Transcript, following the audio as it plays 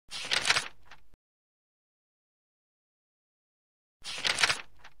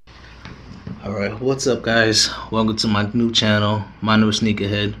Alright, what's up guys? Welcome to my new channel. My name is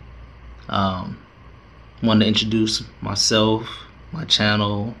Sneakerhead. Wanted to introduce myself, my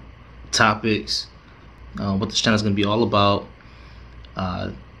channel, topics, what this channel is going to be all about.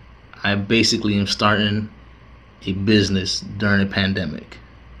 I basically am starting a business during a pandemic.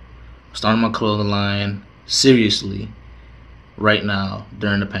 Starting my clothing line seriously right now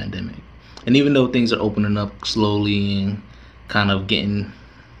during the pandemic. And even though things are opening up slowly and kind of getting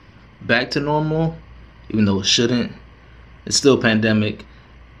back to normal, even though it shouldn't, it's still a pandemic.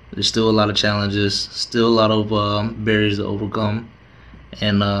 There's still a lot of challenges, still a lot of barriers to overcome,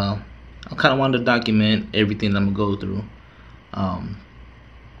 and I kind of wanted to document everything that I'm gonna go through.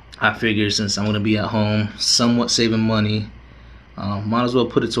 I figured since I'm gonna be at home, somewhat saving money, might as well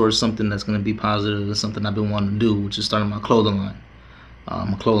put it towards something that's gonna be positive and something I've been wanting to do, which is starting my clothing line.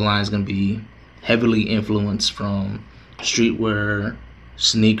 My clothing line is gonna be heavily influenced from streetwear,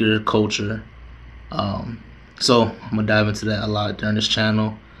 sneaker culture, so I'm gonna dive into that a lot during this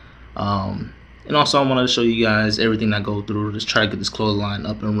channel, and also I wanted to show you guys everything I go through to try to get this clothing line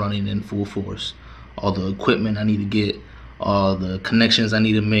up and running in full force. All the equipment I need to get, all the connections I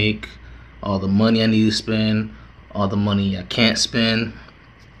need to make, all the money I need to spend, all the money I can't spend,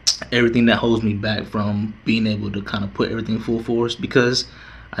 everything that holds me back from being able to kind of put everything full force, because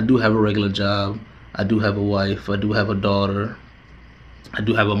I do have a regular job, I do have a wife, I do have a daughter, I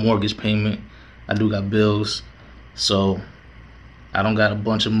do have a mortgage payment, I do got bills, so I don't got a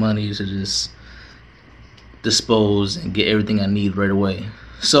bunch of money to just dispose and get everything I need right away.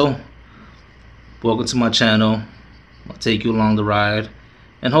 So welcome to my channel. I'll take you along the ride,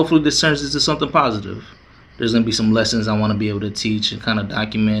 and hopefully this turns into something positive. There's gonna be some lessons I want to be able to teach and kind of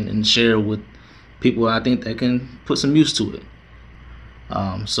document and share with people I think that can put some use to it.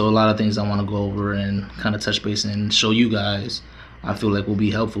 So a lot of things I want to go over and kind of touch base and show you guys I feel like will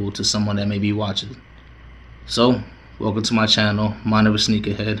be helpful to someone that may be watching. So welcome to my channel. My name is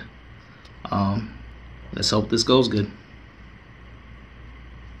Sneakerhead. Let's hope this goes good.